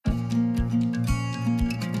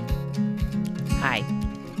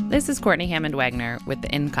This is Courtney Hammond Wagner with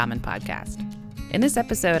the In Common podcast. In this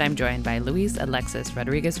episode, I'm joined by Luis Alexis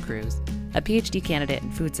Rodriguez Cruz, a PhD candidate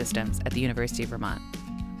in food systems at the University of Vermont.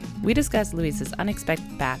 We discuss Luis's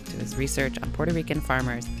unexpected path to his research on Puerto Rican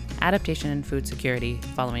farmers' adaptation and food security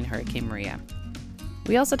following Hurricane Maria.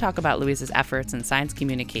 We also talk about Luis's efforts in science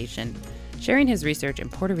communication, sharing his research in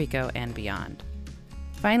Puerto Rico and beyond.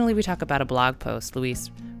 Finally, we talk about a blog post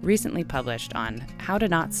Luis recently published on how to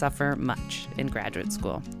not suffer much in graduate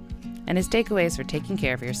school, and his takeaways for taking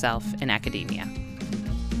care of yourself in academia.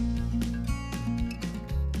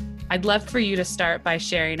 I'd love for you to start by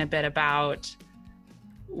sharing a bit about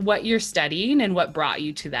what you're studying and what brought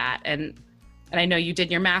you to that. And I know you did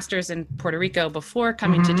your master's in Puerto Rico before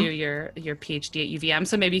coming to do your PhD at UVM.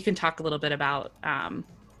 So maybe you can talk a little bit about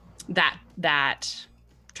that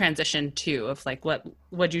transition too, of like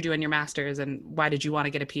what'd you do in your master's and why did you want to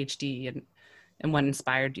get a PhD and what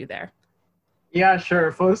inspired you there? Yeah,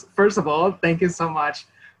 sure. First of all, thank you so much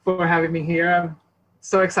for having me here. I'm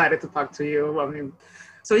so excited to talk to you.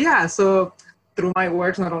 So through my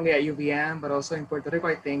works, not only at UVM, but also in Puerto Rico,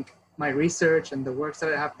 I think my research and the works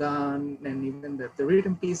that I have done, and even the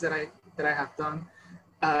written piece that I have done,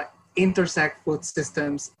 intersect food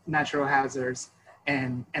systems, natural hazards,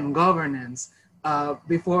 and governance.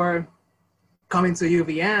 Before coming to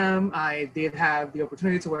UVM, I did have the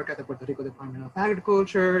opportunity to work at the Puerto Rico Department of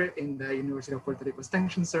Agriculture in the University of Puerto Rico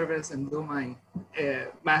Extension Service and do my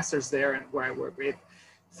master's there, where I work with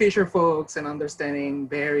fisher folks and understanding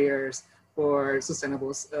barriers for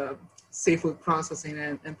sustainable seafood processing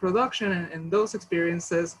and production. And those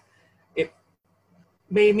experiences, it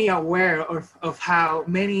made me aware of how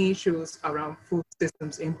many issues around food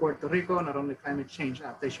systems in Puerto Rico, not only climate change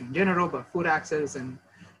adaptation in general, but food access and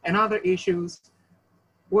other issues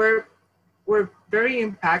were very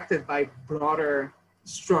impacted by broader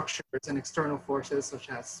structures and external forces such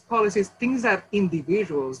as policies, things that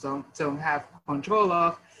individuals don't have control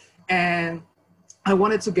of. And I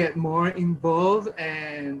wanted to get more involved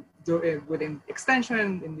and do it within extension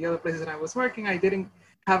and in the other places that I was working. I didn't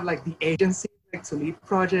have like the agency to lead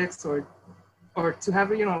projects or to have,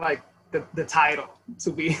 the title to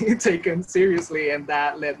be taken seriously. And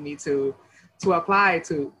that led me to apply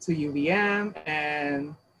to UVM,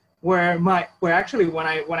 and where actually when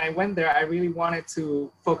I went there, I really wanted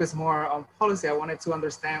to focus more on policy. I wanted to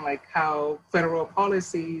understand like how federal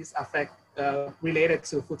policies affect related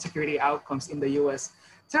to food security outcomes in the U.S.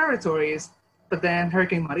 territories. But then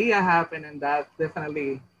Hurricane Maria happened, and that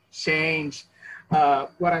definitely changed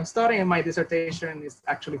what I'm studying. My dissertation is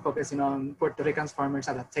actually focusing on Puerto Rican farmers'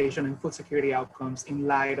 adaptation and food security outcomes in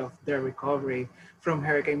light of their recovery from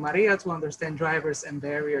Hurricane Maria, to understand drivers and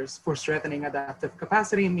barriers for strengthening adaptive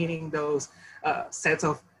capacity, meaning those sets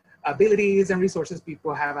of abilities and resources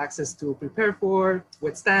people have access to prepare for,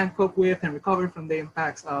 withstand, cope with, and recover from the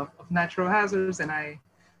impacts of natural hazards. And I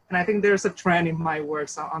think there's a trend in my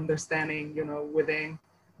works on understanding, within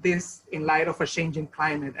this, in light of a changing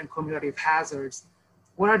climate and cumulative hazards,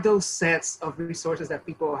 what are those sets of resources that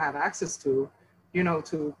people have access to,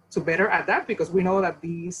 to better adapt? Because we know that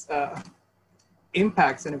these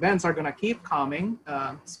impacts and events are going to keep coming,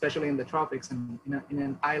 especially in the tropics and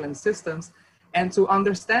in island systems. And to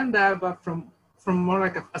understand that, but from more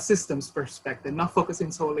like a systems perspective, not focusing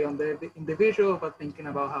solely on the individual, but thinking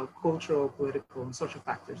about how cultural, political, and social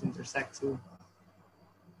factors intersect too.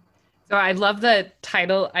 So I love the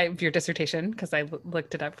title of your dissertation, because I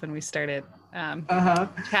looked it up when we started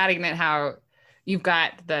chatting, and how you've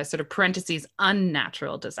got the sort of parentheses,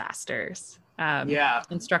 unnatural disasters. And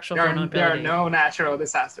structural vulnerability. There are no natural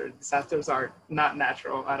disasters. Disasters are not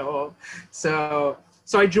natural at all. So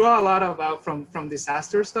I draw a lot about from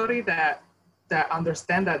disaster study that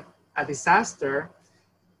understand that a disaster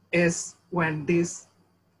is when these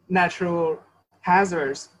natural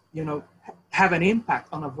hazards, have an impact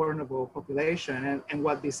on a vulnerable population. And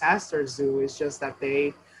what disasters do is just that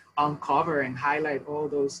they uncover and highlight all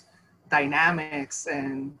those dynamics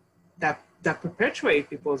and that perpetuate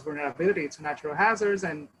people's vulnerability to natural hazards.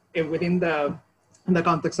 And within the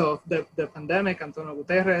context of the pandemic, Antonio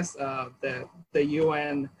Guterres, the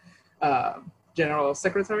UN General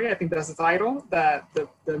Secretary, I think that's the title that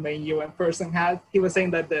the main UN person had. He was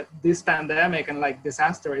saying that this pandemic and like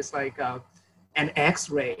disaster is like an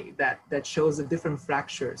X-ray that shows the different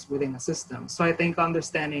fractures within a system. So I think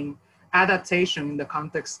understanding adaptation in the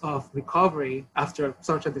context of recovery after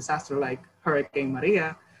such a disaster like Hurricane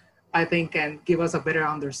Maria, I think can give us a better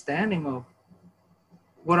understanding of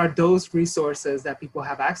what are those resources that people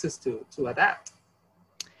have access to adapt.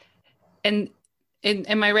 And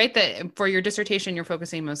am I right that for your dissertation, you're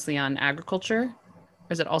focusing mostly on agriculture?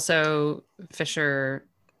 Or is it also fisher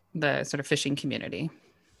the sort of fishing community?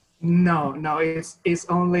 No, it's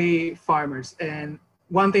only farmers. And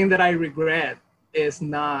one thing that I regret is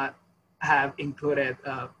not have included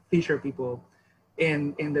fisher people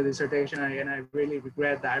in the dissertation, and I really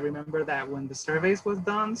regret that. I remember that when the surveys was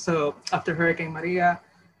done. So after Hurricane Maria,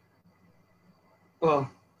 well,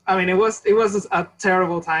 I mean, it was a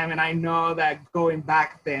terrible time, and I know that going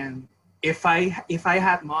back then, if I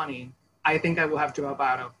had money, I think I would have dropped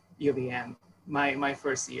out of UVM. My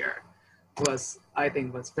first year was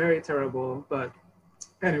very terrible. But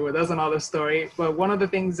anyway, that's another story. But one of the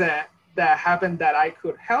things that happened that I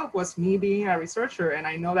could help was me being a researcher, and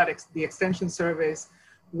I know that the Extension Service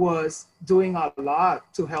was doing a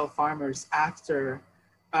lot to help farmers after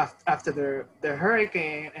the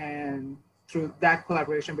hurricane, and through that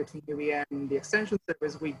collaboration between UVM and the Extension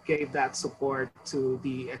Service, we gave that support to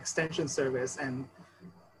the Extension Service, and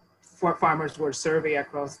farmers were surveyed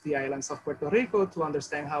across the islands of Puerto Rico to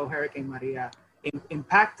understand how Hurricane Maria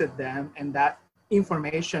impacted them, and that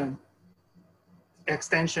information,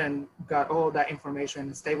 Extension got all that information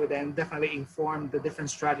and stayed with them, definitely informed the different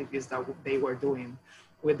strategies that they were doing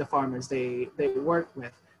with the farmers they worked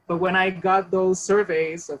with. But when I got those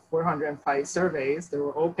surveys of 405 surveys, they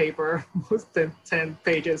were all paper, 10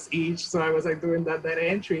 pages each. So I was like doing that data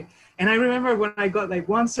entry. And I remember when I got like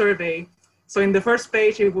one survey, so in the first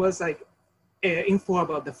page, it was like info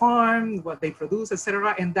about the farm, what they produce,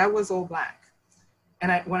 etc. And that was all blank.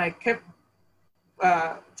 And when I kept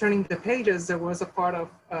turning the pages, there was a part of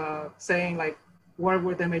saying like, what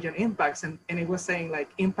were the major impacts? And it was saying like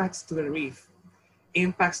impacts to the reef,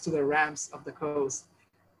 impacts to the ramps of the coast.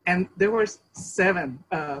 And there were 7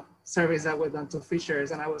 surveys that were done to fishers.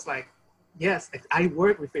 And I was like, yes, I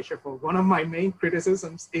work with fisher folk. One of my main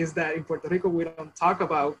criticisms is that in Puerto Rico, we don't talk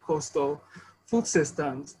about coastal food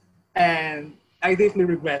systems. And I deeply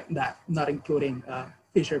regret that, not including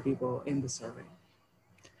fisher people in the survey.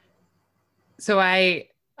 So I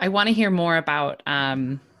want to hear more about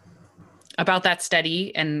that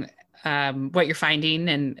study and what you're finding,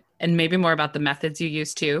 and maybe more about the methods you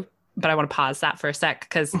use too. But I want to pause that for a sec,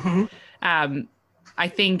 because I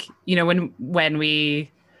think, when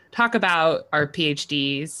we talk about our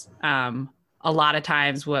PhDs, a lot of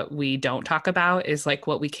times what we don't talk about is like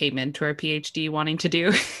what we came into our PhD wanting to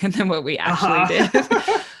do and then what we actually did.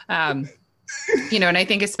 And I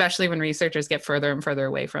think especially when researchers get further and further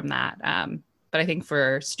away from that. But I think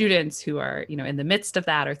for students who are, in the midst of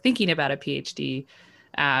that or thinking about a PhD,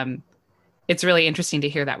 it's really interesting to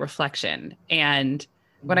hear that reflection. And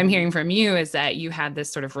what I'm hearing from you is that you had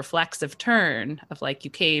this sort of reflexive turn of like,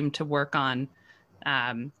 you came to work on,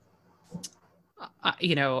 on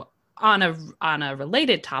a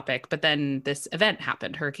related topic, but then this event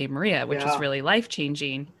happened, Hurricane Maria, which was really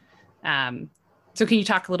life-changing. So can you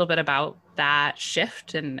talk a little bit about that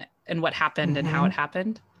shift and what happened and how it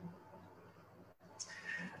happened?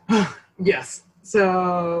 Yes.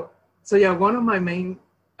 So yeah, one of my main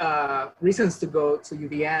reasons to go to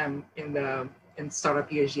UVM and start a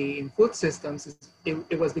PhD in food systems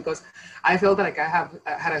it was because I felt like I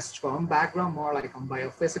had a strong background, more like on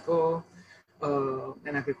biophysical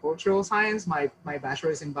and agricultural science. My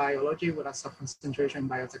bachelor is in biology with a sub-concentration in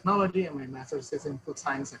biotechnology, and my master's is in food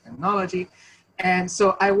science and technology. And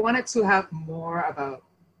so I wanted to have more about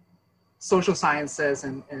social sciences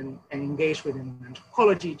and engage within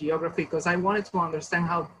anthropology, geography, because I wanted to understand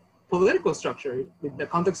how political structure, with the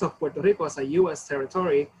context of Puerto Rico as a US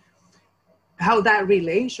territory, how that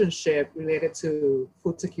relationship related to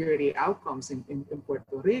food security outcomes in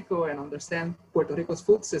Puerto Rico, and understand Puerto Rico's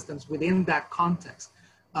food systems within that context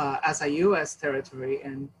as a US territory.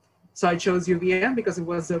 And so I chose UVM because it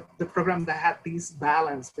was the program that had this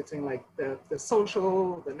balance between like the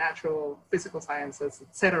social, the natural, physical sciences,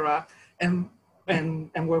 etc. And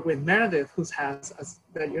work with Meredith, who has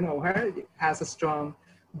a strong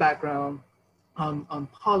background on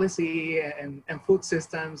policy and food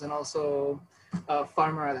systems, and also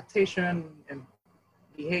farmer adaptation and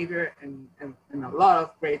behavior and a lot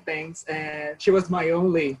of great things. And she was the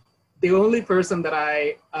only person that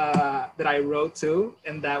I wrote to,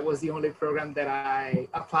 and that was the only program that I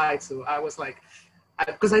applied to. I was like,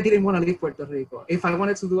 because I didn't want to leave Puerto Rico. If I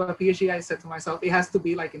wanted to do a PhD, I said to myself, it has to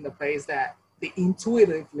be like in the place that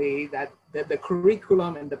intuitively that the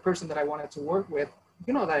curriculum and the person that I wanted to work with,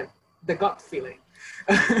 that the gut feeling.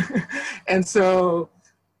 and so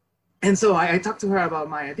I talked to her about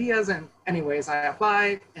my ideas, and anyways, I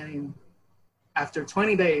applied, and after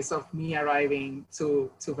 20 days of me arriving to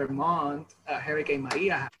Vermont, Hurricane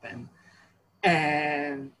Maria happened.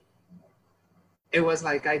 And it was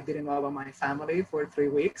like I didn't know about my family for 3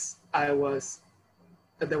 weeks. There was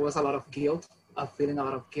a lot of guilt feeling a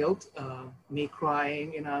lot of guilt, me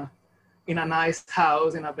crying in a nice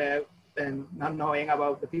house in a bed and not knowing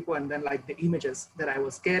about the people, and then like the images that I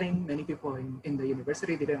was getting. Many people in the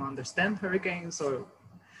university didn't understand hurricanes or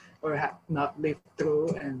had not lived through,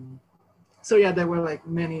 and so yeah, there were like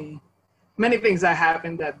many things that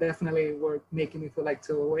happened that definitely were making me feel like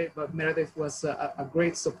to away. But Meredith was a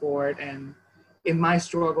great support, and in my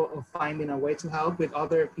struggle of finding a way to help with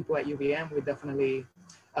other people at UVM, we definitely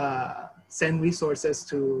send resources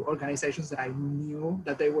to organizations that I knew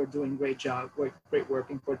that they were doing great work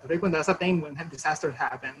in Puerto Rico. And that's a thing when disasters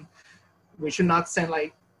happen. We should not send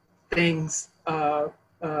like things,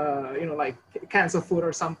 like cans of food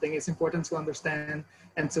or something. It's important to understand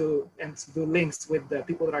and to do links with the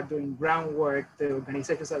people that are doing groundwork, the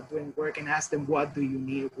organizations that are doing work, and ask them, what do you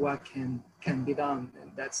need? What can be done?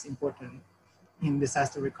 And that's important in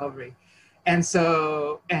disaster recovery. And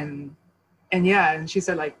so, and she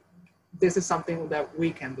said, like, this is something that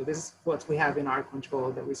we can do. This is what we have in our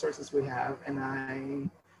control, the resources we have.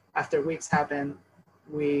 And after weeks happened,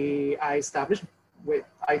 I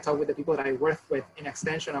talked with the people that I worked with in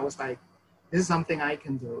Extension. I was like, this is something I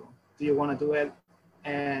can do. Do you want to do it?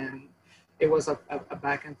 And it was a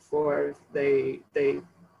back and forth. They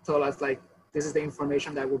told us, like, this is the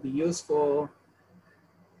information that will be useful.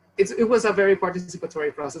 It was a very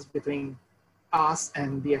participatory process between us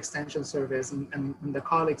and the Extension Service and the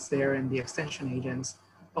colleagues there and the Extension agents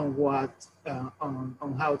on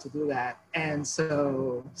on how to do that. And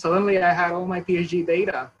so suddenly I had all my PhD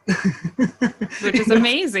data. Which is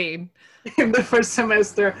amazing. In the first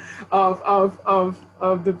semester of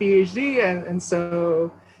the PhD.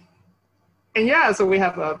 So we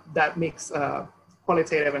have that mix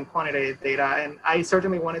qualitative and quantitative data. And I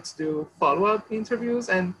certainly wanted to do follow-up interviews.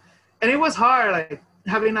 And it was hard, like,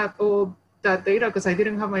 having all that data, because I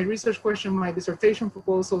didn't have my research question, my dissertation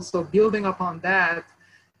proposal. So building upon that,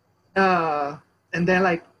 and then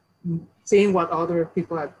like seeing what other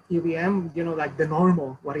people at UVM, like the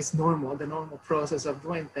normal process of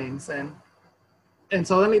doing things. And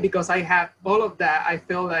suddenly, because I had all of that, I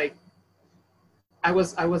feel like I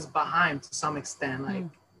was behind to some extent.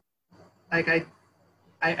 Like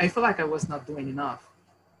I feel like I was not doing enough.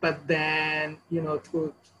 But then,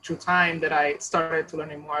 through time that I started to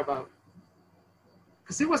learning more about,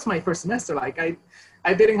 because it was my first semester, like I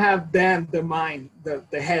didn't have then the mind, the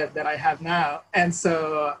head that I have now. And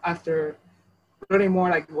so after learning more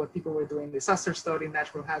like what people were doing, disaster study,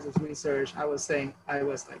 natural hazards research, I was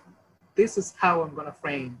like, this is how I'm gonna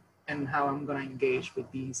frame and how I'm gonna engage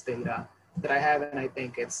with these data that I have. And I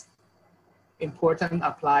think it's important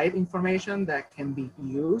applied information that can be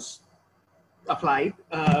applied,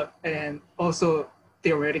 and also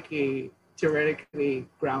theoretically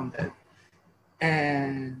grounded.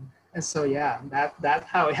 And so that's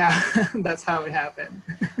how it happened. That's how it happened.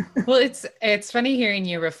 Well, it's funny hearing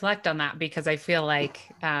you reflect on that, because I feel like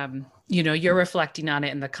you're reflecting on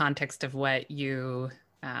it in the context of what what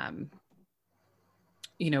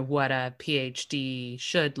a PhD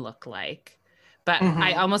should look like. But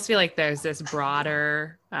I almost feel like there's this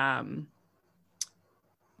broader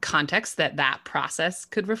context that process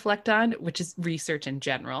could reflect on, which is research in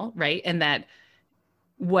general, right? And that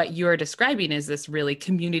what you're describing is this really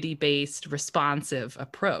community-based, responsive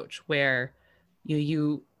approach where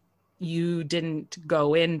you didn't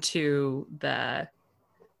go into the,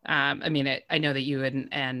 I know that you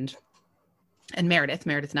and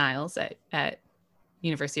Meredith Niles at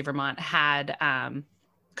University of Vermont had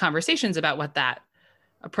conversations about what that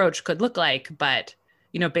approach could look like, but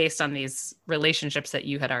based on these relationships that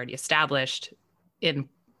you had already established in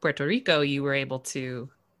Puerto Rico, you were able to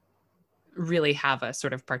really have a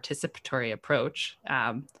sort of participatory approach,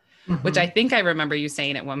 which I think I remember you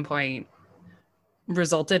saying at one point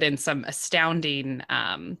resulted in some astounding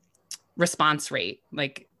response rate.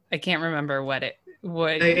 Like, I can't remember what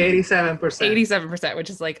 87%, which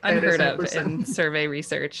is like unheard 87%. Of in survey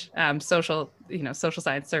research, social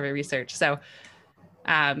science survey research. So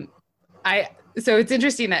so it's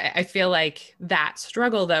interesting. I feel like that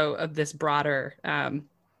struggle, though, of this broader,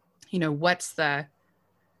 what's the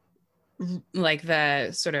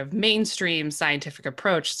sort of mainstream scientific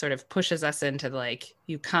approach sort of pushes us into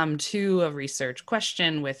you come to a research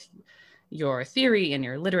question with your theory and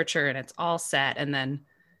your literature and it's all set. And then,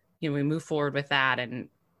 we move forward with that. And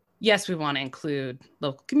yes, we want to include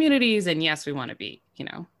local communities, and yes, we want to be,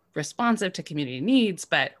 responsive to community needs.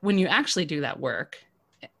 But when you actually do that work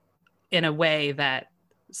in a way that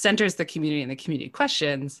centers the community and the community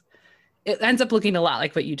questions, it ends up looking a lot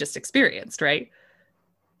like what you just experienced, right?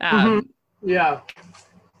 Yeah.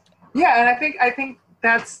 And I think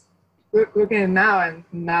that's looking now, and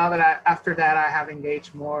now that after that I have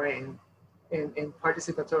engaged more in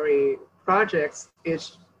participatory projects,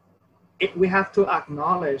 we have to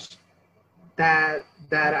acknowledge that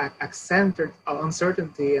accented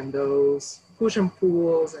uncertainty and those push and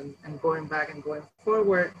pulls and going back and going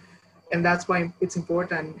forward. And that's why it's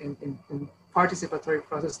important in participatory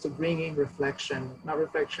process to bring in reflection, not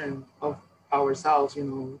reflection of ourselves,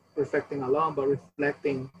 reflecting alone, but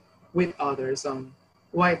reflecting with others on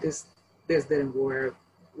why this didn't work,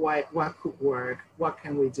 what could work, what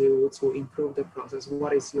can we do to improve the process,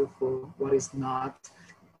 what is useful, what is not.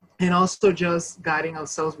 And also just guiding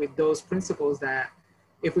ourselves with those principles that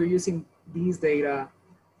if we're using these data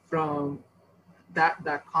from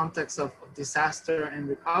that context of disaster and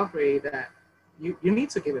recovery, that you need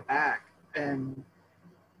to give it back. And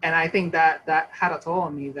I think that had a toll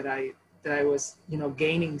on me, that I was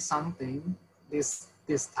gaining something, this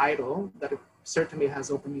title that certainly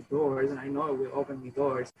has opened me doors, and I know it will open me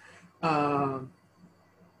doors, that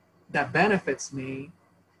benefits me,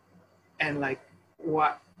 and like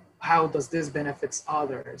how does this benefits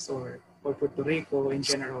others or Puerto Rico in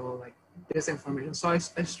general, like this information. So I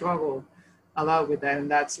struggle a lot with that,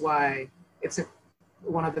 and that's why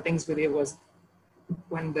one of the things we did was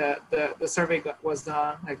when the survey was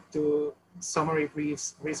done, like do summary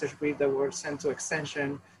briefs, research briefs that were sent to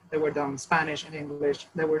Extension, they were done in Spanish and English.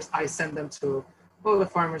 I sent them to all the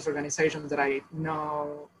farmers organizations that I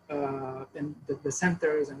know, and the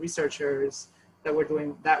centers and researchers that were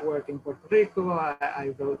doing that work in Puerto Rico.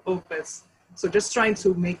 I wrote op-eds. So just trying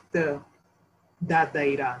to make that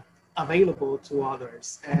data available to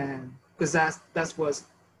others, and because that was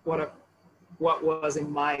what was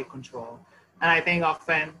in my control. And I think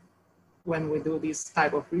often when we do this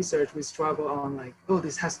type of research, we struggle on like, oh,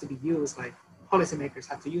 this has to be used, like policymakers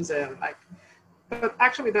have to use it, like, but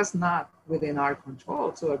actually that's not within our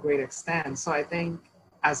control to a great extent. So I think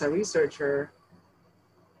as a researcher,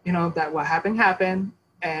 that what happened,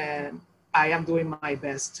 and I am doing my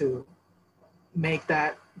best to make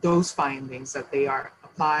those findings that they are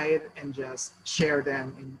applied and just share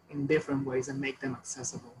them in different ways and make them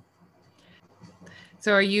accessible.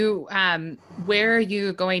 So are you, where are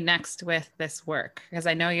you going next with this work? Because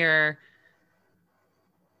I know you're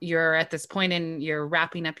at this point you're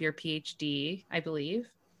wrapping up your PhD, I believe.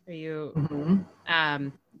 Are you,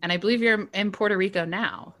 and I believe you're in Puerto Rico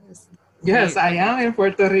now. Yes, I am in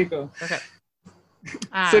Puerto Rico. Okay.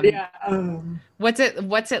 So yeah. What's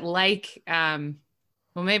it like?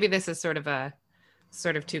 Well, maybe this is sort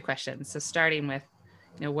of two questions. So starting with,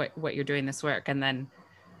 what you're doing this work, and then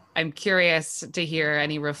I'm curious to hear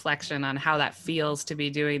any reflection on how that feels to be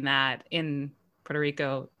doing that in Puerto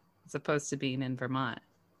Rico as opposed to being in Vermont.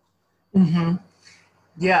 Mm-hmm.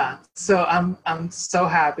 Yeah. So I'm so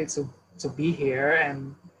happy to be here,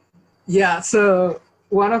 and yeah. So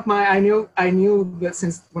one of my, I knew that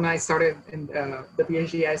since when I started in the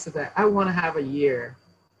PhD, I said that I want to have a year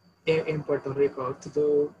in Puerto Rico to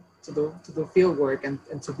do field work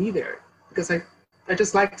and to be there, because I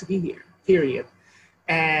just like to be here, period.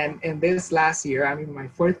 And in this last year, I'm in my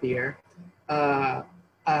fourth year, one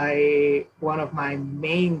of my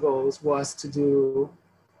main goals was to do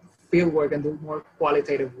field work and do more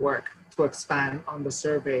qualitative work to expand on the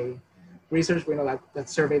survey research. We know that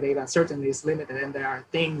survey data certainly is limited, and there are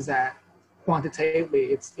things that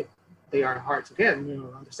quantitatively they are hard to get,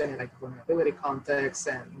 understanding like vulnerability context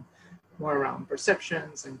and more around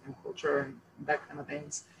perceptions and culture and that kind of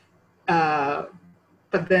things.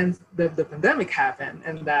 But then the pandemic happened,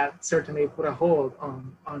 and that certainly put a hold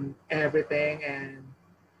on everything, and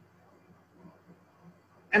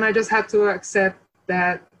I just had to accept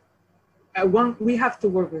that we have to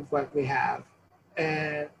work with what we have.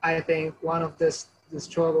 And I think one of the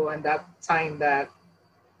struggle, and that tying that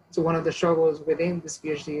to one of the struggles within this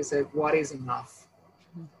PhD, is that what is enough?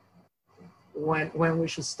 When we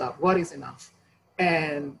should stop? What is enough?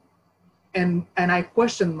 And I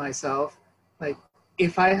questioned myself, like,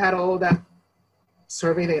 if I had all that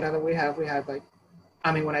survey data that we have like,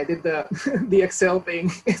 I mean, when I did the Excel thing,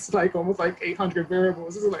 it's like almost like 800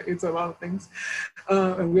 variables. It's a lot of things.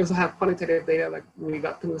 And we also have qualitative data like we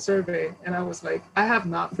got through the survey. And I was like, I have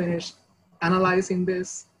not finished analyzing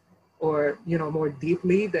this, or more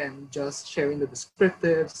deeply than just sharing the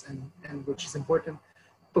descriptives, and which is important.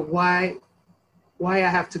 But why I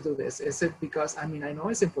have to do this? Is it because, I mean, I know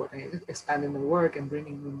it's important, expanding the work and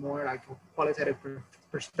bringing more like a qualitative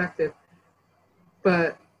perspective,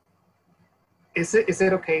 but is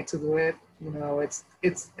it okay to do it?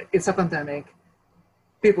 It's a pandemic.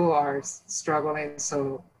 People are struggling.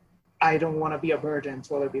 So I don't want to be a burden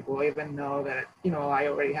to other people. I even know that, I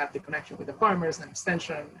already have the connection with the farmers and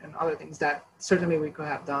extension and other things that certainly we could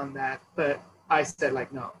have done that. But I said,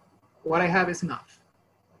 like, no, what I have is enough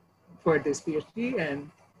for this PhD. And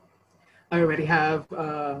I already have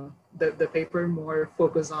the paper more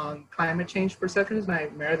focused on climate change perceptions.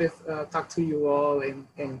 Meredith talked to you all in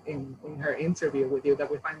her interview with you, that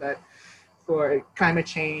we find that for climate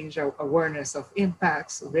change, awareness of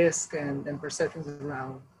impacts, risk, and perceptions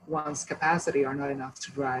around one's capacity are not enough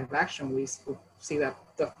to drive action. We see that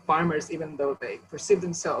the farmers, even though they perceive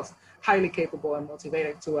themselves highly capable and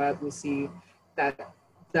motivated to act, we see that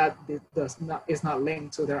is not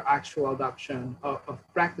linked to their actual adoption of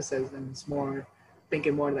practices, and it's more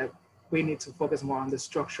thinking more that we need to focus more on the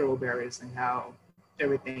structural barriers and how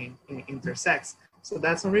everything intersects. So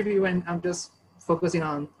that's a review, and I'm just focusing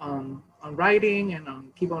on writing and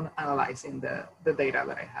on keep on analyzing the data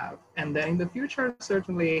that I have. And then in the future,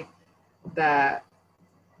 certainly that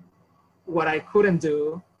what I couldn't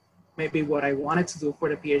do, maybe what I wanted to do for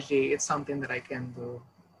the PhD, it's something that I can do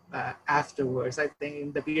afterwards. I think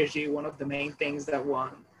in the PhD, one of the main things that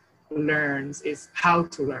one learns is how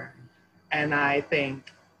to learn. And I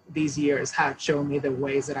think these years have shown me the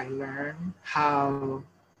ways that I learn, how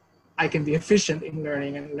I can be efficient in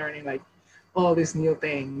learning and learning like all these new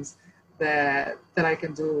things that I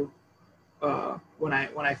can do when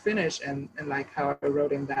I finish, and like how I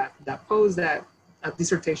wrote in that post, that a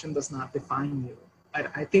dissertation does not define you. I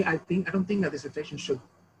don't think a dissertation should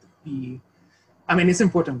be, I mean, it's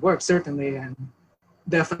important work, certainly, and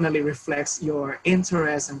definitely reflects your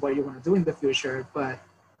interest and what you want to do in the future. But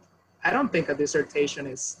I don't think a dissertation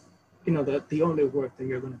is, the only work that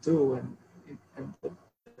you're going to do and the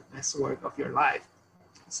best work of your life.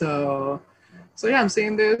 So yeah, I'm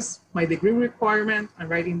saying this, my degree requirement, I'm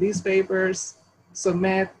writing these papers,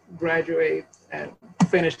 submit, graduate, and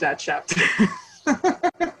finish that chapter.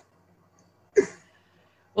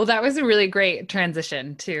 Well, that was a really great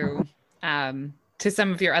transition to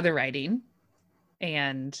some of your other writing.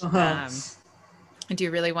 And I do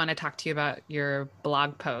really want to talk to you about your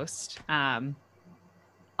blog post on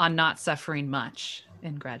not suffering much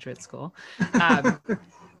in graduate school.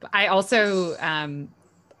 I also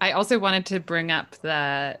wanted to bring up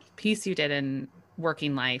the piece you did in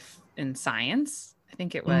Working Life in Science. I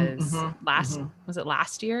think it was was it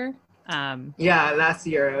last year? Yeah, last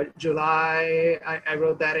year, July. I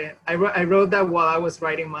wrote that in. I wrote that while I was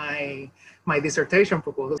writing my dissertation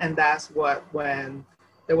proposal, and that's when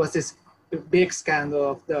there was this big scandal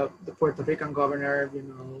of the Puerto Rican governor.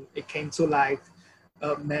 It came to light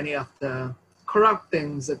many of the corrupt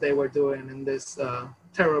things that they were doing in this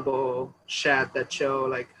terrible chat that show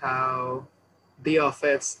like how the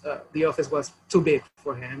office was too big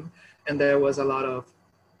for him, and there was a lot of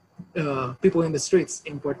people in the streets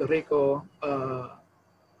in Puerto Rico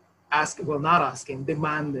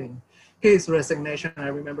demanding his resignation. I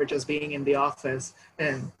remember just being in the office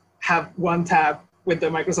and have one tab with the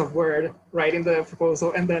Microsoft Word writing the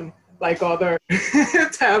proposal, and then like other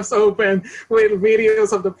tabs open with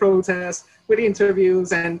videos of the protests, with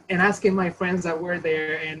interviews, and asking my friends that were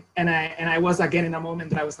there. And I was again in a moment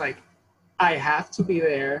that I was like, I have to be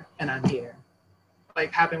there and I'm here.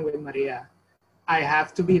 Like happened with Maria. I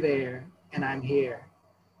have to be there and I'm here.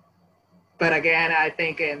 But again, I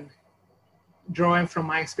think in drawing from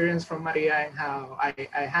my experience from Maria and how I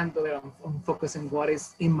handle it on focusing what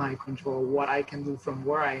is in my control, what I can do from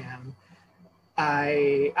where I am,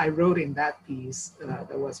 I wrote in that piece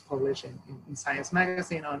that was published in Science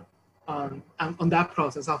Magazine on that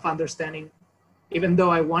process of understanding, even though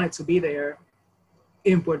I wanted to be there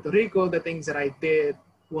in Puerto Rico, the things that I did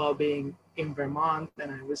while being in Vermont, and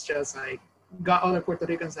I was just like, got other Puerto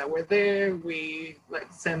Ricans that were there. We like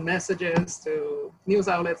send messages to news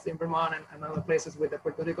outlets in Vermont and other places with the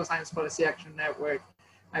Puerto Rico Science Policy Action Network.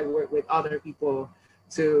 I work with other people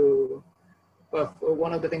to, well,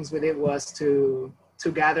 one of the things we did was to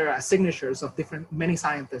gather signatures of many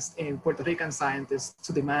scientists, in Puerto Rican scientists,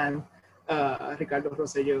 to demand Ricardo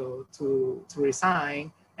Rosselló to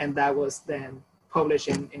resign. And that was then published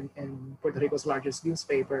in Puerto Rico's largest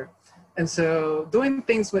newspaper. And so doing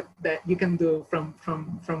things that you can do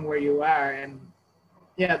from where you are. And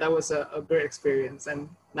yeah, that was a great experience. And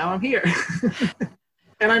now I'm here.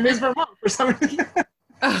 And I miss Vermont for some reason.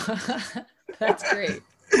 That's great.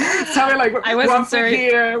 Sounded like I wasn't one foot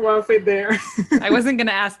here, one foot there. I wasn't going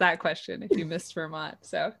to ask that question if you missed Vermont.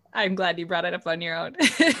 So I'm glad you brought it up on your own.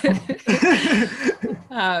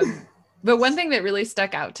 But one thing that really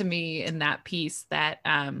stuck out to me in that piece that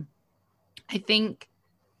I think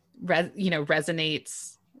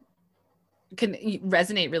resonates can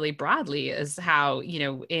resonate really broadly is how, you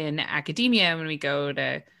know, in academia, when we go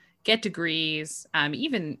to get degrees,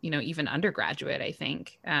 even undergraduate, I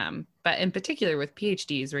think, but in particular with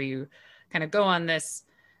PhDs, where you kind of go on this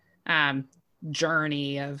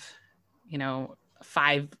journey of, you know,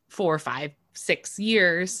 4, 5, 6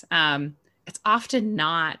 years, it's often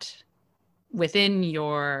not within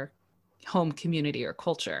your home community or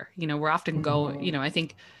culture. You know, we're often I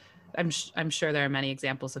think I'm sure there are many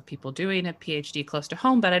examples of people doing a PhD close to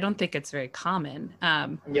home, but I don't think it's very common.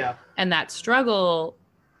 And that struggle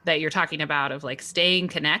that you're talking about of like staying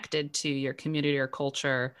connected to your community or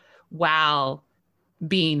culture while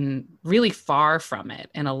being really far from it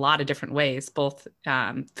in a lot of different ways, both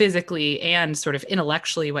physically and sort of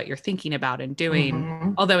intellectually, what you're thinking about and doing.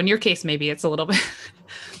 Mm-hmm. Although in your case, maybe it's a little bit,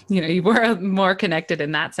 you were more connected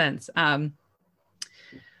in that sense.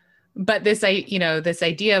 But this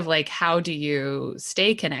idea of like, how do you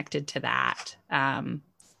stay connected to that and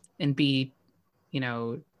be,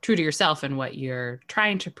 true to yourself and what you're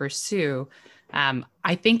trying to pursue,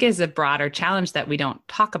 I think is a broader challenge that we don't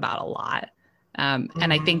talk about a lot. And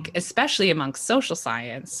I think especially amongst social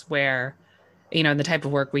science, where, in the type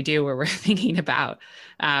of work we do, where we're thinking about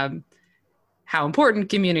how important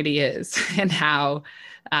community is and how,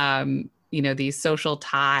 these social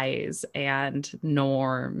ties and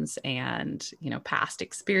norms and, past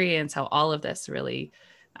experience, how all of this really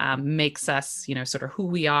makes us, sort of who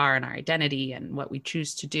we are and our identity and what we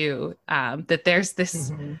choose to do, that there's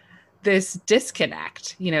this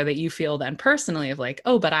disconnect, that you feel then personally of like,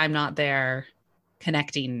 oh, but I'm not there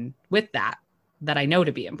connecting with that I know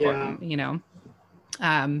to be important,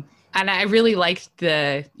 and I really liked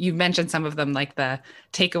you mentioned some of them, like the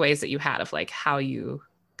takeaways that you had of like how you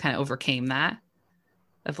kind of overcame that,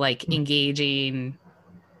 of like engaging.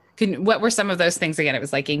 What were some of those things again? It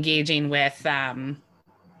was like engaging with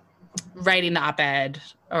writing the op-ed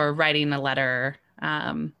or writing a letter,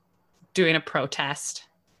 doing a protest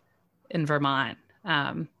in Vermont.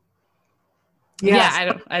 I'd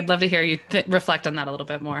love to hear you reflect on that a little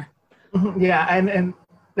bit more. Yeah, and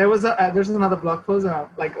there's another blog post,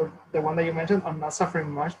 like the one that you mentioned, I'm not suffering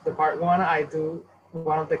much. The part one, I do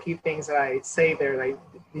one of the key things that I say there, like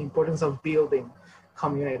the importance of building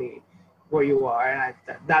community where you are, and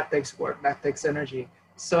that takes work, that takes energy.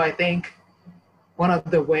 So I think one of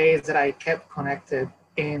the ways that I kept connected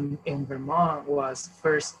in Vermont was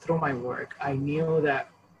first through my work. I knew that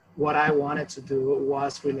what I wanted to do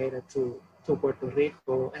was related to Puerto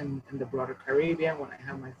Rico and the broader Caribbean. When I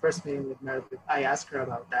had my first meeting with Meredith, I asked her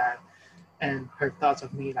about that and her thoughts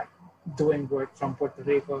of me like doing work from Puerto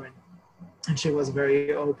Rico, and she was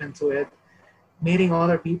very open to it. Meeting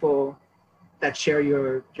other people that share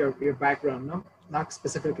your background, not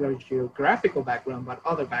specifically your geographical background, but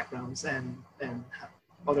other backgrounds and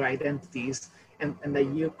other identities, and that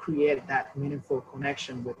you create that meaningful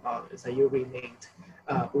connection with others, that you relate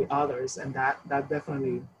with others, and that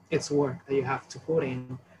definitely, it's work that you have to put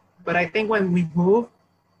in. But I think when we move,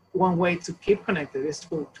 one way to keep connected is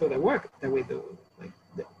to the work that we do, like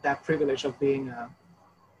that privilege of being a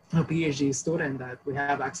PhD student, that we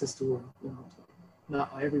have access to,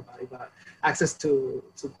 not everybody, but access to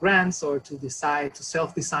grants or to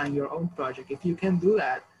self-design your own project. If you can do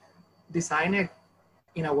that, design it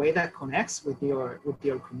in a way that connects with your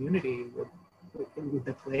community, with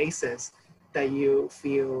the places that you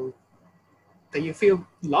feel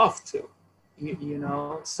loved to,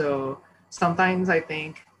 So sometimes I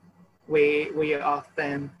think we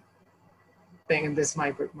often think, and this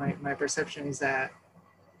my perception is that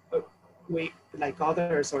we, like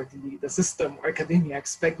others or the system or academia,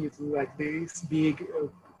 expect you to do like these big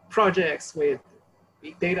projects with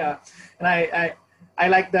big data. And I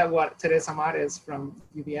like that what Teresa Mares from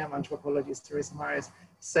UVM, anthropologist Teresa Mares,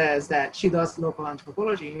 says, that she does local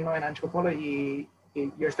anthropology. In anthropology,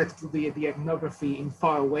 you're expected to do the ethnography in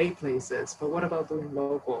faraway places, but what about doing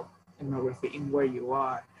local ethnography in where you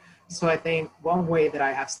are? So I think one way that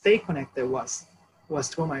I have stayed connected was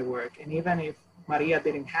through my work. And even if Maria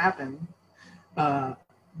didn't happen,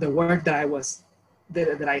 the work that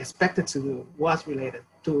I expected to do was related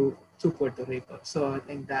to Puerto Rico. So I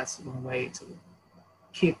think that's one way to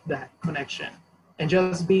keep that connection, and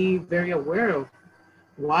just be very aware of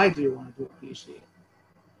why do you want to do a PhD?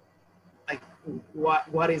 Like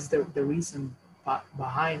what is the reason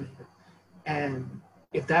behind it? And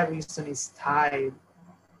if that reason is tied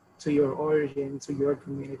to your origin, to your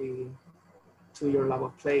community, to your love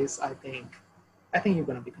of place, I think you're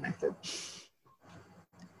going to be connected.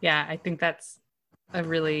 Yeah, I think that's a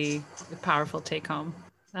really powerful take home.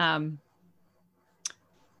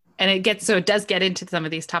 it does get into some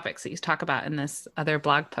of these topics that you talk about in this other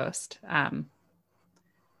blog post.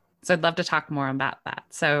 So I'd love to talk more about that.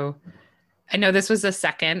 So I know this was the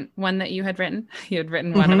second one that you had written. You had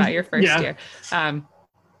written one about your first year. And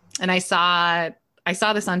I saw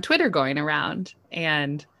this on Twitter going around,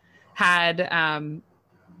 and had,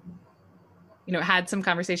 had some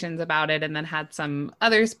conversations about it, and then had some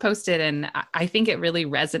others posted. And I think it really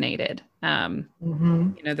resonated.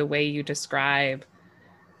 The way you describe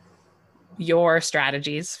your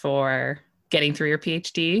strategies for getting through your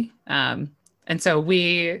PhD. And so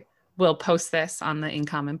we will post this on the In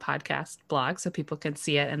Common podcast blog so people can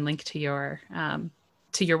see it and link to your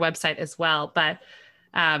website as well. But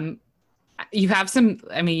you have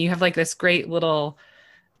you have like this great little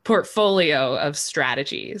portfolio of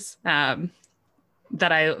strategies that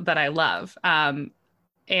I love. And,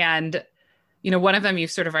 one of them you've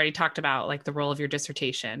sort of already talked about, like the role of your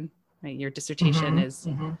dissertation, right? Your dissertation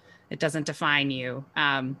it doesn't define you.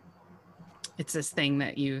 It's this thing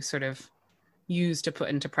that you sort of use to put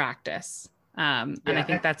into practice. And I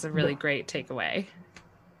think that's a really great takeaway.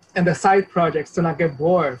 And the side projects do not get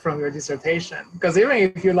bored from your dissertation, because even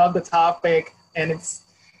if you love the topic, and it's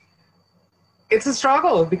a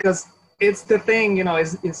struggle, because it's the thing,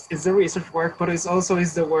 it's the research work, but it's also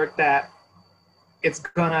the work that it's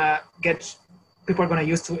gonna get, people are gonna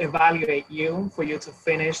use to evaluate you, for you to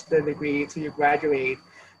finish the degree, till you graduate.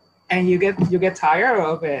 And you get tired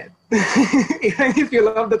of it. Even if you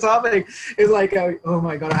love the topic, it's like, oh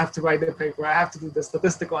my God, I have to write the paper. I have to do the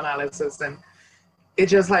statistical analysis. And it's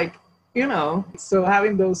just like, so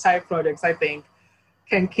having those side projects, I think,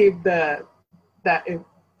 can keep that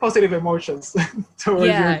positive emotions towards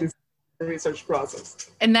your research process.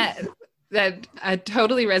 And that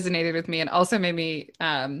totally resonated with me, and also made me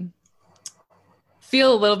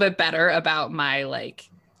feel a little bit better about my,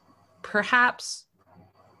 perhaps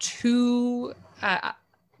too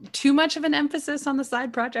much of an emphasis on the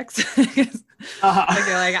side projects. I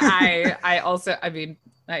feel like I also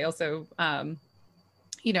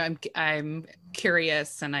I'm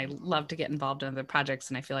curious, and I love to get involved in other projects,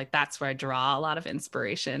 and I feel like that's where I draw a lot of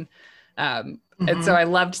inspiration. And so I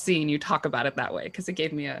loved seeing you talk about it that way, because it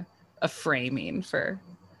gave me a framing for,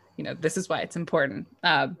 this is why it's important.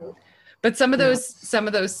 But some of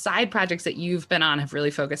those side projects that you've been on have really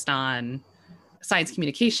focused on science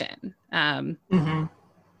communication. And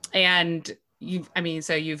you've been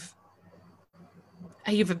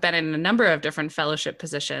in a number of different fellowship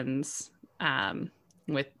positions,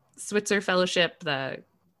 with Switzer Fellowship, the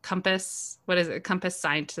Compass, Compass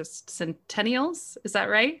Scientist Centennials, is that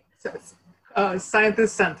right?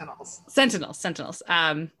 Scientist Sentinels. Sentinels.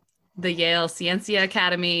 The Yale Scientia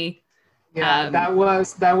Academy. That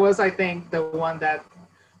was I think the one that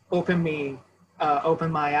opened my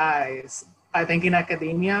eyes. I think in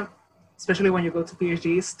academia, especially when you go to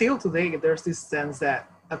PhD, still today, there's this sense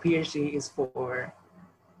that a PhD is for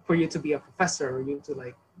you to be a professor, or you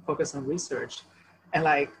to focus on research. And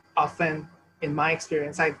often in my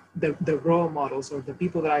experience, the role models, or the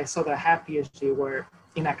people that I saw that had PhD, were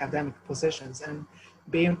in academic positions. And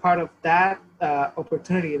being part of that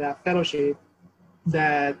opportunity, that fellowship,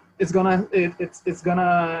 that it's gonna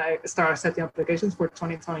start setting applications for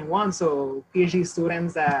 2021. So PhD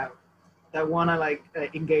students that want to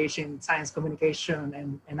engage in science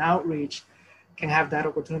communication and outreach can have that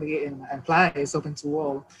opportunity and apply. It's open to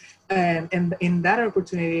all. And in that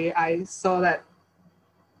opportunity, I saw that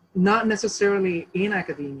not necessarily in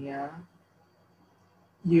academia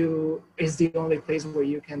is the only place where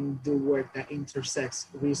you can do work that intersects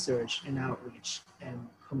research and outreach and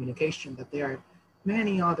communication, that there are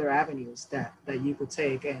many other avenues that you could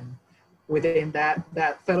take. And within that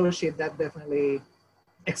fellowship, that definitely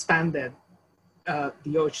expanded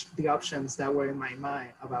the options that were in my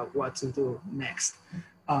mind about what to do next.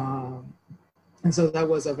 And so that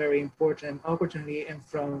was a very important opportunity. And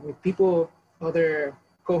with people, other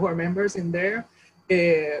cohort members in there,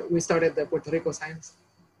 we started the Puerto Rico Science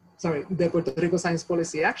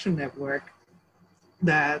Policy Action Network,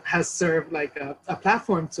 that has served like a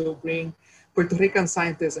platform to bring Puerto Rican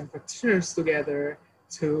scientists and practitioners together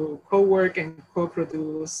to co-work and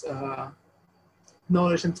co-produce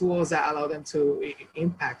knowledge and tools that allow them to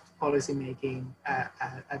impact policymaking at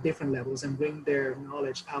different levels and bring their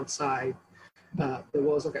knowledge outside the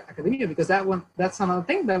walls of academia, because that's another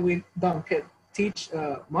thing that we don't teach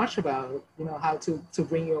much about, how to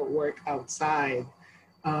bring your work outside.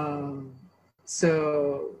 And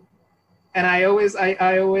I always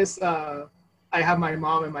have my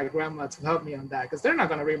mom and my grandma to help me on that, because they're not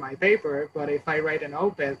going to read my paper, but if I write an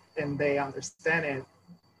op-ed and they understand it,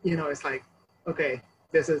 it's like, okay,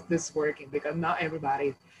 this is working, because not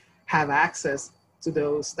everybody have access to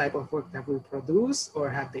those type of work that we produce, or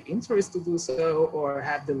have the interest to do so, or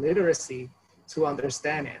have the literacy to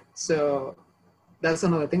understand it. So that's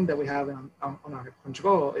another thing that we have on our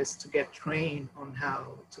control, is to get trained on how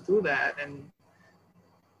to do that.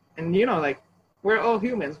 And you know, like, we're all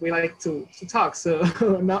humans. We like to talk. So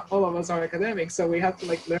not all of us are academics. So we have to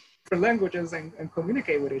like learn different languages and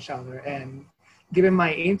communicate with each other. And given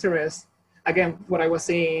my interest, again, what I was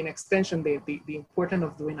saying, extension, the importance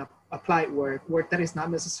of doing applied work that is not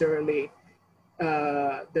necessarily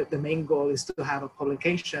the main goal is to have a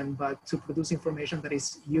publication, but to produce information that is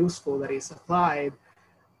useful, that is applied.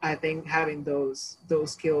 I think having those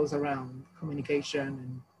skills around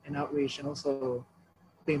communication and outreach, and also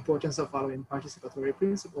the importance of following participatory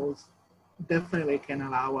principles, definitely can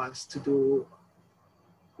allow us to do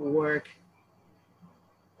work.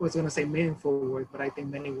 I was going to say meaningful work, but I think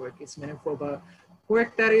many work is meaningful, but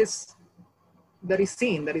work that is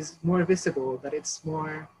seen, that is more visible, that it's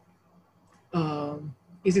more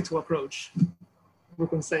easy to approach. We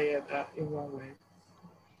can say it in one way.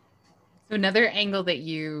 So another angle that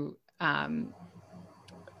you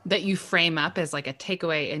frame up as like a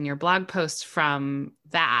takeaway in your blog post from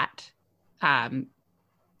that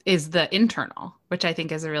is the internal, which I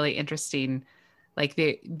think is a really interesting, like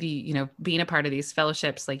the you know, being a part of these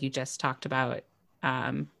fellowships, like you just talked about,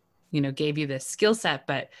 you know, gave you this skill set,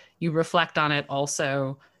 but you reflect on it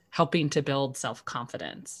also helping to build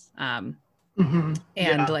self-confidence and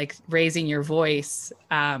like raising your voice,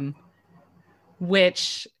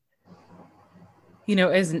 which, you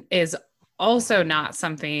know, is also not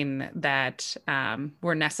something that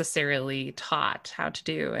we're necessarily taught how to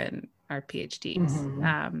do in our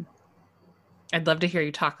PhDs. I'd love to hear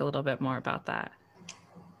you talk a little bit more about that.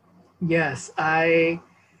 Yes, I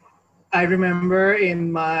remember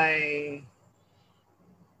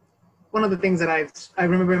one of the things that I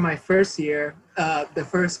remember in my first year, the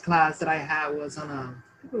first class that I had was on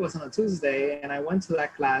a Tuesday, and I went to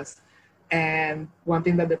that class, and one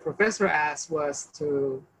thing that the professor asked was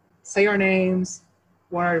to say our names,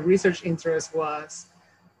 what our research interest was,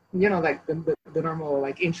 you know, like the normal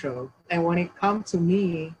like intro. And when it come to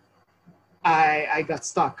me, I got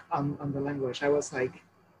stuck on the language. I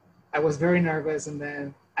was very nervous, and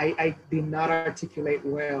then I did not articulate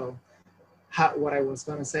well what I was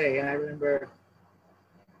gonna say. And I remember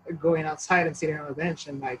going outside and sitting on a bench,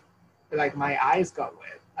 and like my eyes got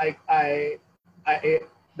wet.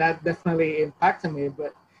 That definitely impacted me,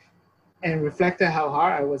 and reflected how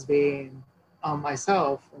hard I was being on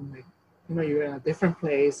myself. And like, you know, you're in a different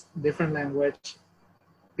place, different language,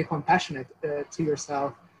 be compassionate to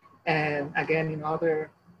yourself. And again, in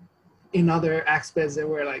other aspects, that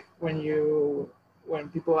were like when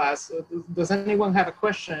people ask, does anyone have a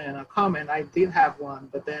question, a comment? I did have one,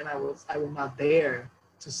 but then I was not there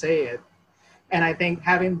to say it. And I think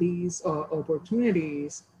having these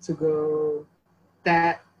opportunities to go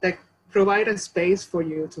that provide a space for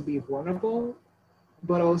you to be vulnerable,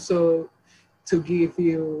 but also to give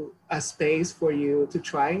you a space for you to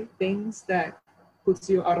try things that puts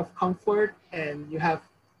you out of comfort, and you have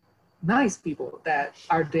nice people that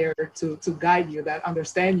are there to guide you, that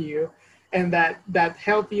understand you, and that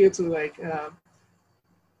help you to like,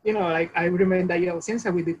 you know, like I remember that Yale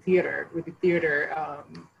we did theater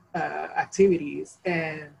activities,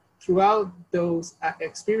 and throughout those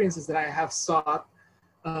experiences that I have sought,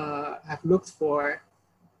 have looked for,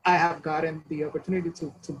 I have gotten the opportunity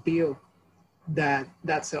to build that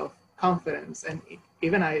self-confidence. And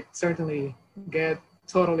even I certainly get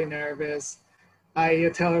totally nervous.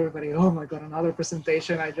 I tell everybody, oh my God, another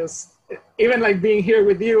presentation. Even like being here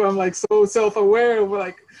with you, I'm like so self-aware of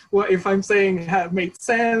like what if I'm saying have made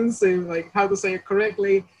sense, and like how to say it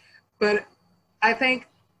correctly. But I think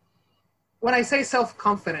when I say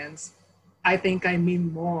self-confidence, I think I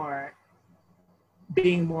mean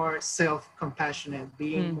being more self-compassionate,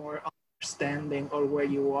 being more understanding of where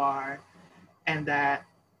you are, and that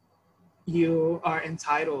you are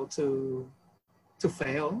entitled to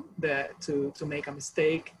fail, to make a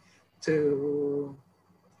mistake, to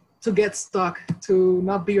get stuck, to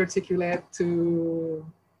not be articulate, to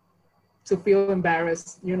feel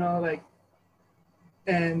embarrassed, you know, like,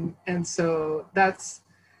 and so that's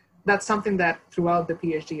something that throughout the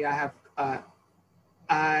PhD I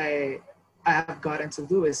have gotten to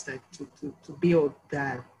do, is like to build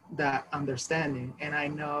that understanding. And I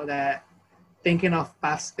know that thinking of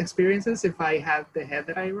past experiences, if I had the head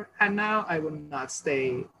that I had now, I would not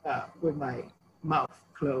stay with my mouth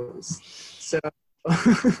closed. So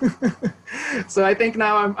so I think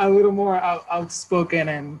now I'm a little more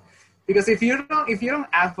outspoken, Because if you don't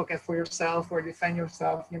advocate for yourself or defend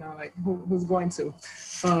yourself, like who's going to?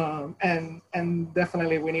 And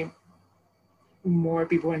definitely we need more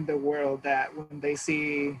people in the world that when they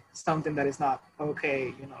see something that is not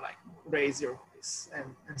okay, like raise your voice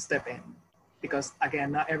and step in. Because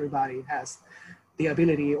again, not everybody has the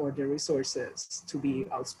ability or the resources to be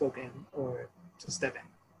outspoken or to step in.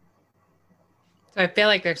 So I feel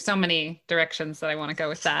like there's so many directions that I want to go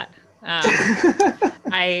with that.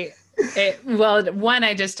 I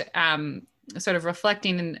just sort of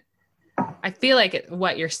reflecting, and I feel like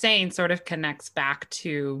what you're saying sort of connects back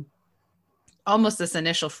to almost this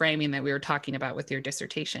initial framing that we were talking about with your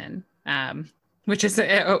dissertation, which is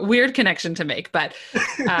a weird connection to make, but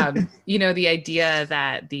the idea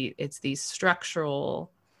that it's these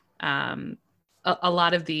structural, a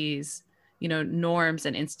lot of these, norms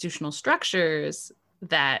and institutional structures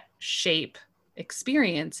that shape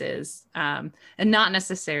experiences, and not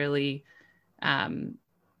necessarily,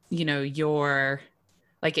 your,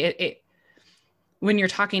 like it when you're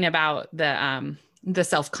talking about the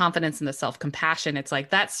self-confidence and the self-compassion, it's like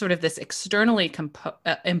that's sort of this externally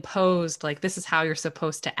imposed, like this is how you're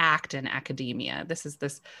supposed to act in academia. This is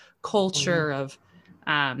this culture of,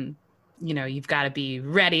 you've got to be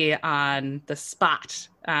ready on the spot,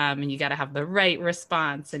 and you got to have the right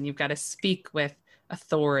response, and you've got to speak with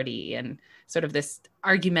authority, and sort of this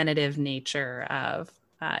argumentative nature of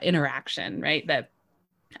interaction, right? That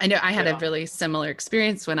I know I had a really similar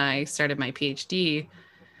experience when I started my PhD,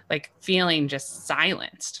 like feeling just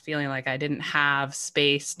silenced, feeling like I didn't have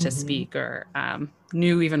space to speak or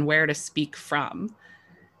knew even where to speak from.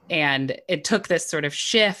 And it took this sort of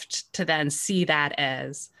shift to then see that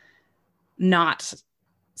as not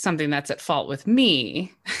something that's at fault with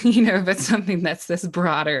me, but something that's this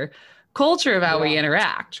broader culture of how we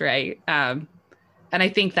interact, right? And I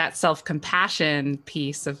think that self-compassion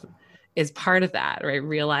piece is part of that, right?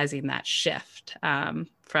 Realizing that shift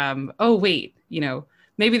from, oh, wait,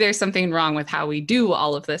 maybe there's something wrong with how we do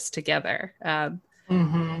all of this together. And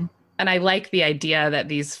I like the idea that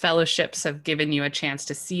these fellowships have given you a chance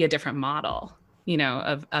to see a different model,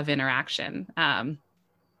 of interaction.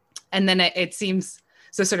 And then it seems,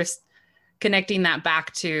 so sort of connecting that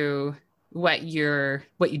back to what you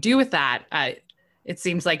do with that, it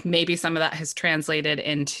seems like maybe some of that has translated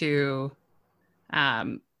into,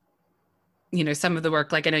 some of the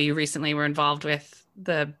work, like I know you recently were involved with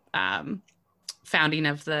the founding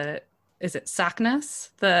of is it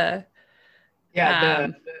SACNAS? The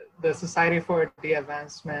Society for the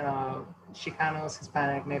Advancement of Chicanos,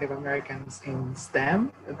 Hispanic, Native Americans in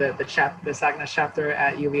STEM, the SACNAS chapter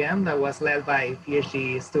at UVM that was led by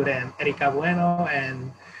PhD student Erika Bueno,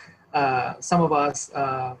 and some of us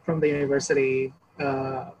from the university,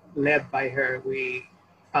 led by her, we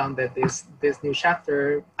founded this new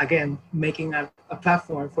chapter, again, making a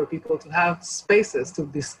platform for people to have spaces to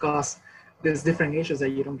discuss these different issues that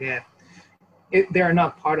you don't get. They are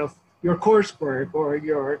not part of your coursework or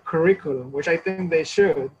your curriculum, which I think they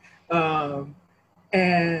should. And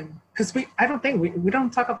because I don't think we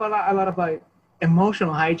don't talk about a lot about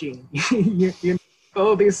emotional hygiene.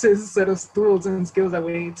 All these set of tools and skills that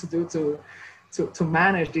we need to do to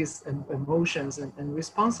manage these emotions and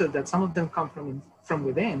responses, that some of them come from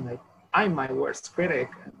within. Like, I'm my worst critic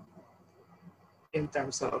in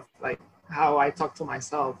terms of like how I talk to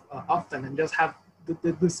myself often, and just have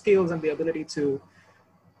the skills and the ability to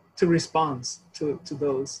respond to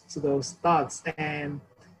those thoughts. And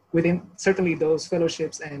within certainly those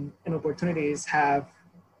fellowships and opportunities have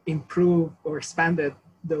improved or expanded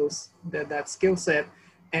that skill set.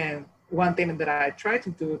 And one thing that I try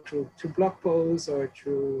to do through blog posts or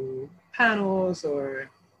through panels, or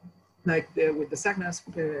like with the SACNAS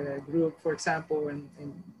group, for example, and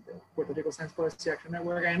the Puerto Rico Science Policy Action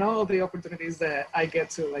Network, and all the opportunities that I get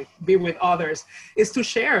to like be with others, is to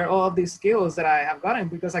share all of these skills that I have gotten.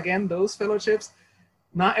 Because again, those fellowships,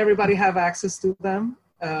 not everybody have access to them.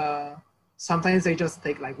 Sometimes they just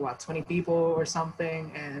take like 20 people or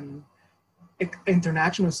something, and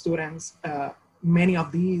international students, a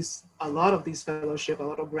lot of these fellowship, a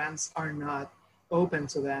lot of grants are not open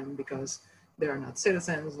to them because they are not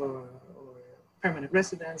citizens or permanent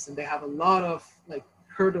residents, and they have a lot of like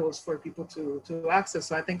hurdles for people to access.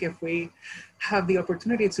 So I think if we have the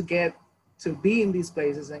opportunity to be in these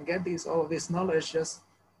places and get all of this knowledge, just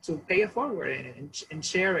to pay it forward and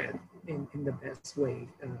share it in the best way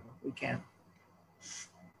we can.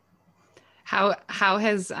 How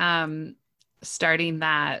has starting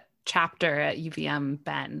that chapter at UVM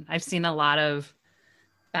been? I've seen a lot of,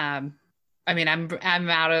 I'm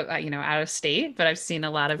out of state, but I've seen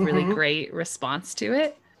a lot of really great response to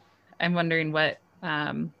it. I'm wondering what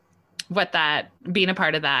what that being a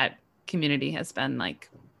part of that community has been like.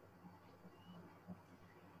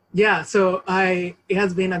 Yeah, so it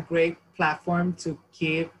has been a great platform to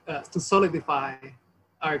keep to solidify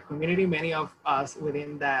our community. Many of us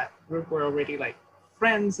within that group were already like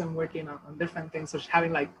friends and working on different things, so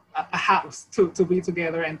having like a house to be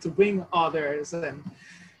together and to bring others. And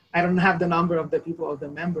I don't have the number of the people of the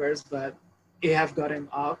members, but it have gotten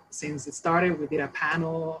up since it started. We did a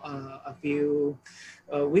panel a few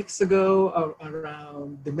weeks ago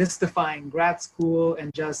around demystifying grad school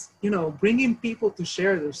and just, bringing people to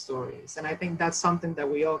share their stories. And I think that's something that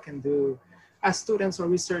we all can do as students or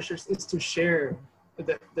researchers, is to share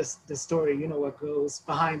the story, what goes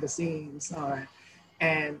behind the scenes.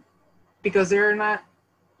 And because they're not,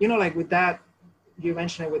 like with that, you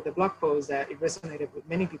mentioned it with the blog post, that it resonated with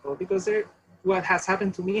many people, because what has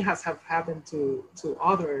happened to me has happened to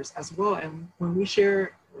others as well. And when we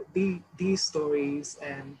share these stories,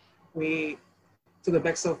 and we, to the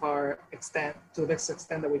best extent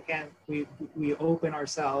that we can, we open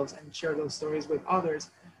ourselves and share those stories with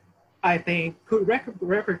others, I think could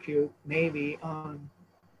repercute maybe on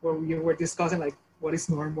where you were discussing like what is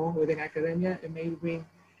normal within academia. It may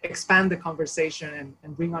expand the conversation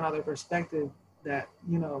and bring another perspective that,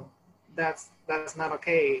 that's not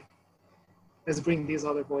okay. Let's bring these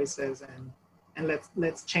other voices and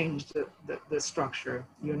let's change the structure,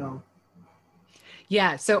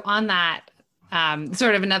 Yeah. So on that,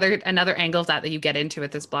 sort of another angle of that you get into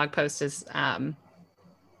with this blog post is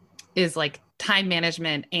like time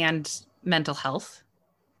management and mental health,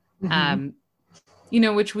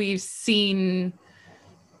 which we've seen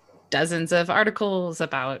dozens of articles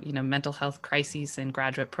about, mental health crises in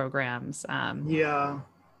graduate programs.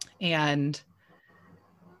 And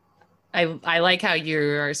I like how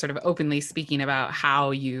you're sort of openly speaking about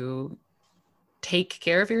how you take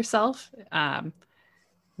care of yourself,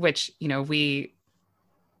 which, we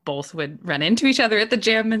both would run into each other at the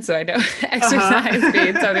gym. And so I know exercise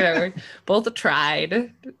being something that we're both tried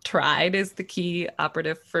is the key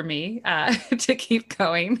operative for me to keep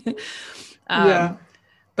going.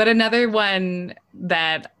 But another one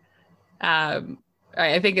that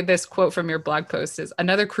I think this quote from your blog post is,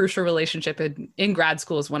 another crucial relationship in grad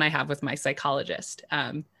school is one I have with my psychologist.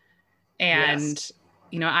 Yes.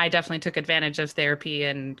 I definitely took advantage of therapy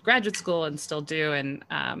in graduate school and still do. And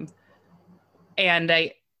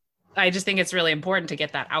I just think it's really important to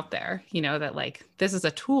get that out there, that like, this is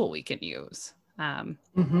a tool we can use.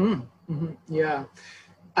 Yeah.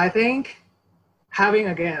 I think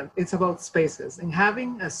it's about spaces, and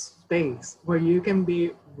having a space where you can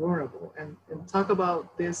be vulnerable and talk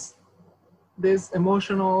about this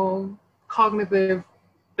emotional, cognitive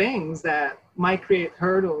things that might create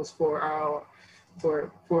hurdles for our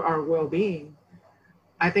well-being.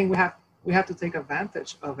 I think we have to take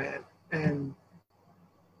advantage of it, and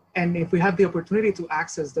if we have the opportunity to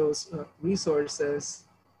access those resources,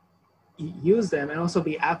 use them, and also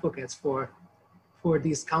be advocates for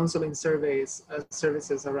these counseling services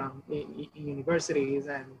around universities,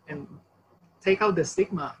 and take out the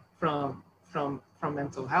stigma from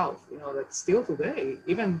mental health. That still today,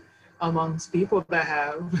 even amongst people that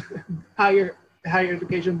have higher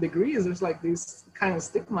education degrees, there's like this kind of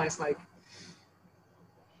stigma. It's like,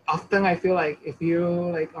 often I feel like if you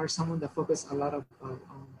like are someone that focus a lot on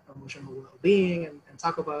emotional well-being and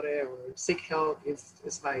talk about it or seek help,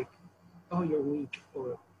 it's like, oh, you're weak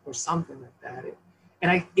or something like that. And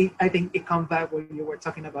I think it comes back when you were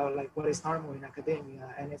talking about like what is normal in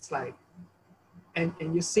academia, and it's like, and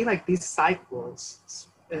you see like these cycles.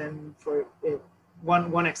 And for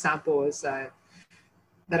one example is that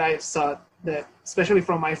I saw that, especially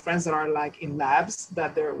from my friends that are like in labs,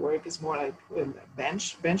 that their work is more like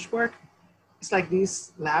bench work. It's like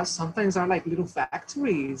these labs sometimes are like little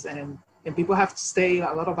factories, and people have to stay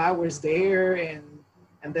a lot of hours there, and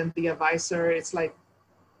then the advisor, it's like,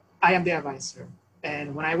 I am the advisor.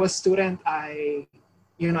 And when I was student, I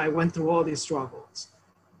went through all these struggles,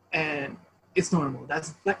 and it's normal.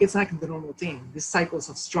 It's like the normal thing, these cycles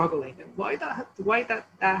of struggling, and why that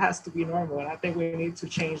has to be normal. And I think we need to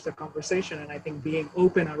change the conversation. And I think being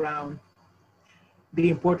open around the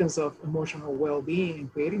importance of emotional well-being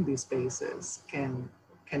and creating these spaces can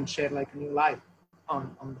shed like a new light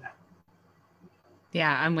on that.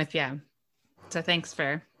 Yeah, I'm with you. So thanks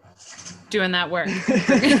for doing that work.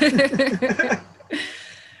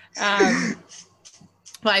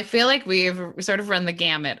 Well, I feel like we've sort of run the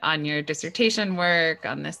gamut on your dissertation work,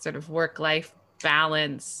 on this sort of work-life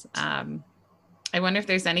balance. I wonder if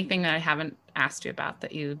there's anything that I haven't asked you about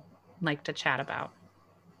that you'd like to chat about.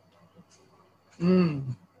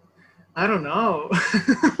 I don't know.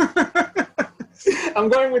 I'm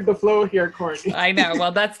going with the flow here, Courtney. I know.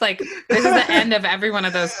 Well, that's like, this is the end of every one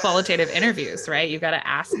of those qualitative interviews, right? You got to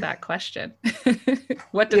ask that question.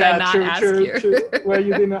 What did I not ask you? True. Well,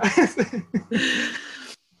 you did not.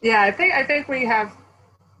 Yeah, I think we have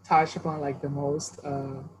touched upon like the most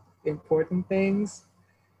important things.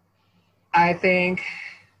 I think,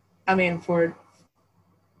 I mean, for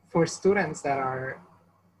students that are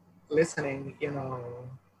listening,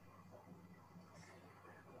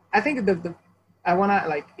 I think I want to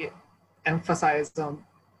like emphasize on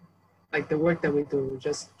like the work that we do,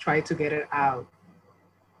 just try to get it out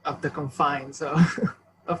of the confines of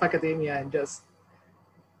academia and just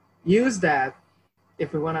use that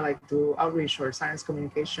if we want to like do outreach or science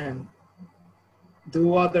communication,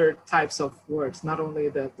 do other types of works, not only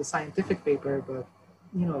the scientific paper, but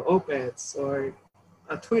op-eds or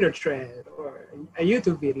a Twitter thread or a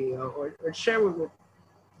YouTube video or share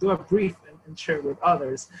do a brief and share with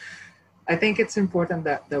others. I think it's important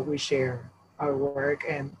that we share our work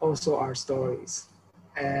and also our stories.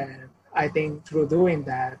 And I think through doing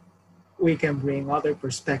that, we can bring other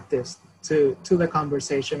perspectives to the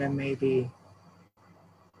conversation and maybe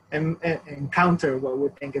encounter what we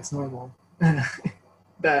think is normal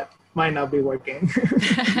that might not be working.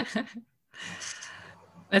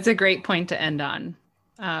 That's a great point to end on.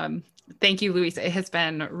 Thank you, Luis. It has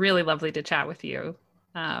been really lovely to chat with you.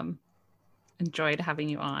 Enjoyed having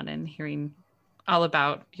you on and hearing all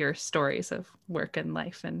about your stories of work and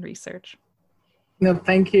life and research. No,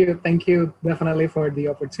 thank you. Thank you definitely for the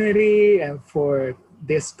opportunity and for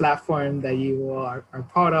this platform that you are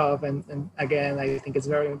part of. And again, I think it's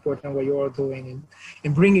very important what you're doing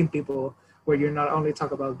in bringing people where you're not only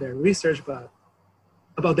talk about their research, but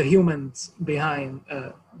about the humans behind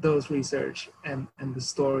those research and the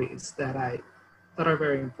stories that are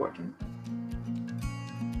very important.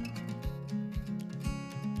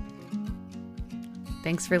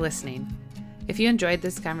 Thanks for listening. If you enjoyed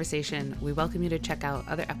this conversation, we welcome you to check out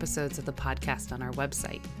other episodes of the podcast on our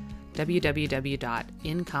website,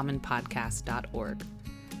 www.incommonpodcast.org.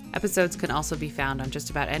 Episodes can also be found on just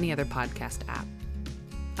about any other podcast app.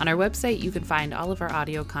 On our website, you can find all of our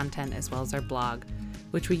audio content as well as our blog,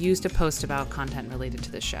 which we use to post about content related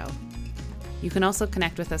to the show. You can also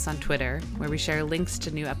connect with us on Twitter, where we share links to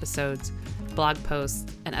new episodes, blog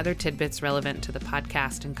posts, and other tidbits relevant to the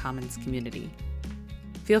podcast and Commons community.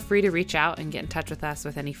 Feel free to reach out and get in touch with us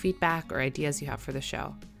with any feedback or ideas you have for the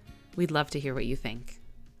show. We'd love to hear what you think.